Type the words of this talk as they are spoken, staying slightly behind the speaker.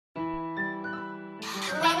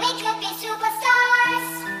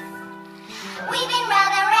We've been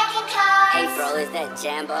rather wrecking cars. Hey bro, is that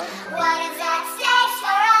Jambo? What is that stage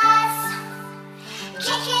for us?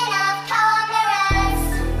 Kicking up cameras.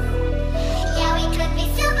 Yeah, we could be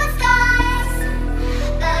superstars,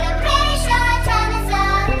 but I'm pretty sure our time is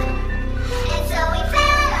up. And so we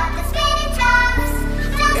fell off the spinning tops.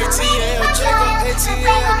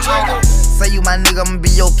 ATL Jacob. Say you my nigga, I'ma be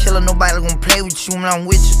your killer. Nobody gon' play with you when I'm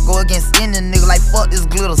with you. Go against any nigga like fuck this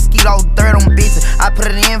glitter. Skeet all dirt on bitches. I put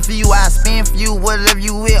it in for you, I spin for you. Whatever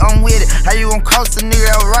you with, I'm with it. How you gon' cross a nigga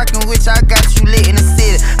that rockin' with you? I got you lit in the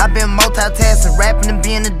city. I been multitasking, rapping and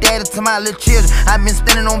being the daddy to my little children. I been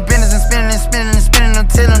spinning on business and spinning and spinning and spinning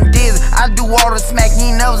until I'm dizzy. I do all the smack, you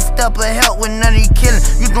ain't never step or help with none of you killing.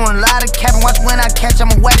 You doing a lot of capping, watch when I catch,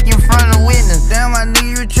 I'ma whack you in front of the witness. Damn, my nigga,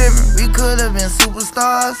 you trippin'. We could've been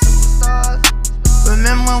superstars.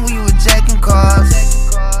 Remember when we were jacking cars?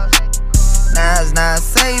 Now it's not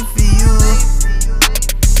safe for you.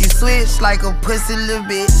 You switch like a pussy little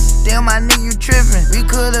bitch. Damn, my nigga, you trippin'. We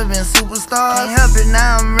could've been superstars. Can't help it,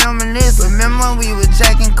 now I'm reminiscing. Remember when we were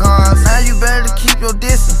jacking cars? Now you better keep your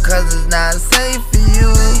distance, cause it's not safe for you.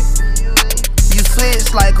 You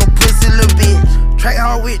switch like a pussy little bitch. Track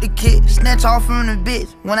hard with the kick, snatch off from the bitch.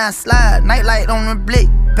 When I slide, nightlight on the blick.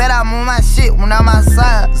 Bet I'm on my shit when I'm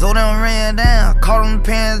outside. So them ran down, caught them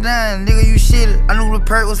pants down. Nigga, you shitted. I knew the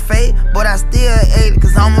perk was fake, but I still ate it,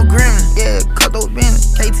 cause I'm a gremlin. Yeah, cut those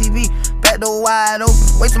business, KTV, back door wide open.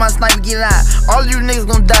 Wait till my sniper get out. All you niggas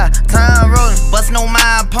gon' die, time rolling. Bustin' on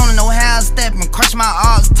my opponent, no how stepping. Crush my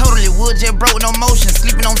arms totally, wood jet broke, no motion.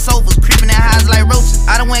 Sleeping on sofas, creeping in highs like roaches.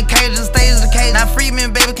 I done went cages and stages of cage. Now free me,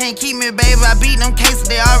 baby, can't keep me, baby. I beat them cases,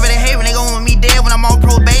 they already hate me. They gon' want me dead when I'm on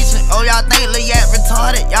probation. Oh, y'all think Lil Yak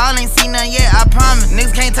retarded? Y'all ain't seen nothing yet, I promise.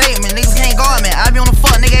 Niggas can't take me, niggas can't guard me. I be on the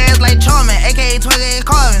fuck nigga ass like Charmin, aka 28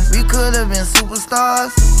 Carvin. We could've been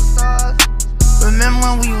superstars. Remember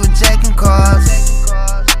when we were jacking cars?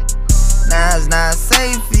 Now it's not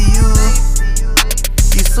safe for you.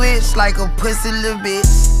 You switch like a pussy little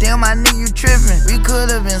bitch. Damn, my nigga, you trippin'. We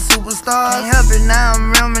could've been superstars. Can't help it, now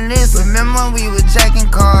I'm reminiscing. Remember when we were jacking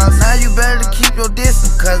cars? Now you better keep your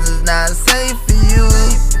distance, cause it's not safe for you.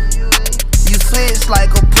 You switch like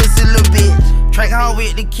a pussy little bitch. Track hard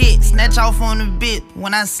with the kick, snatch off on the bit.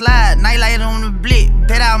 When I slide, nightlight on the blick.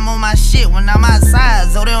 Bet I'm on my shit when I'm outside.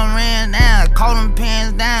 So they done ran down, caught them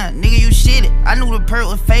pants down. Nigga, you shitted. I knew the perk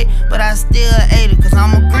was fake, but I still ate it, cause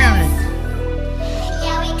I'm a gremlin.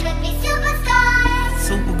 Yeah, we could be superstars,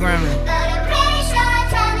 Super gremlin. but I'm pretty sure our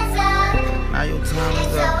time is up. Now your time And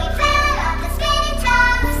is so up. we fell off the spinning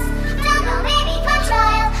tops. Don't know, maybe for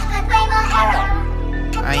trial, but way more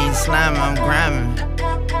error. I ain't sliming, I'm grinding.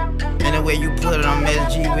 Anyway you put it, I'm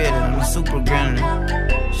SG with it. I'm a super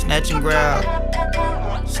gremlin. Snatch and grab,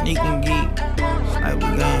 sneak and geek. Like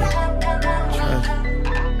we gang. Trust.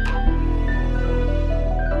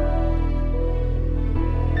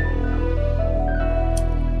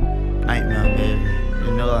 Nightmare, baby.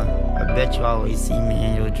 You know, I bet you always see me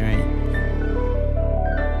in your dream.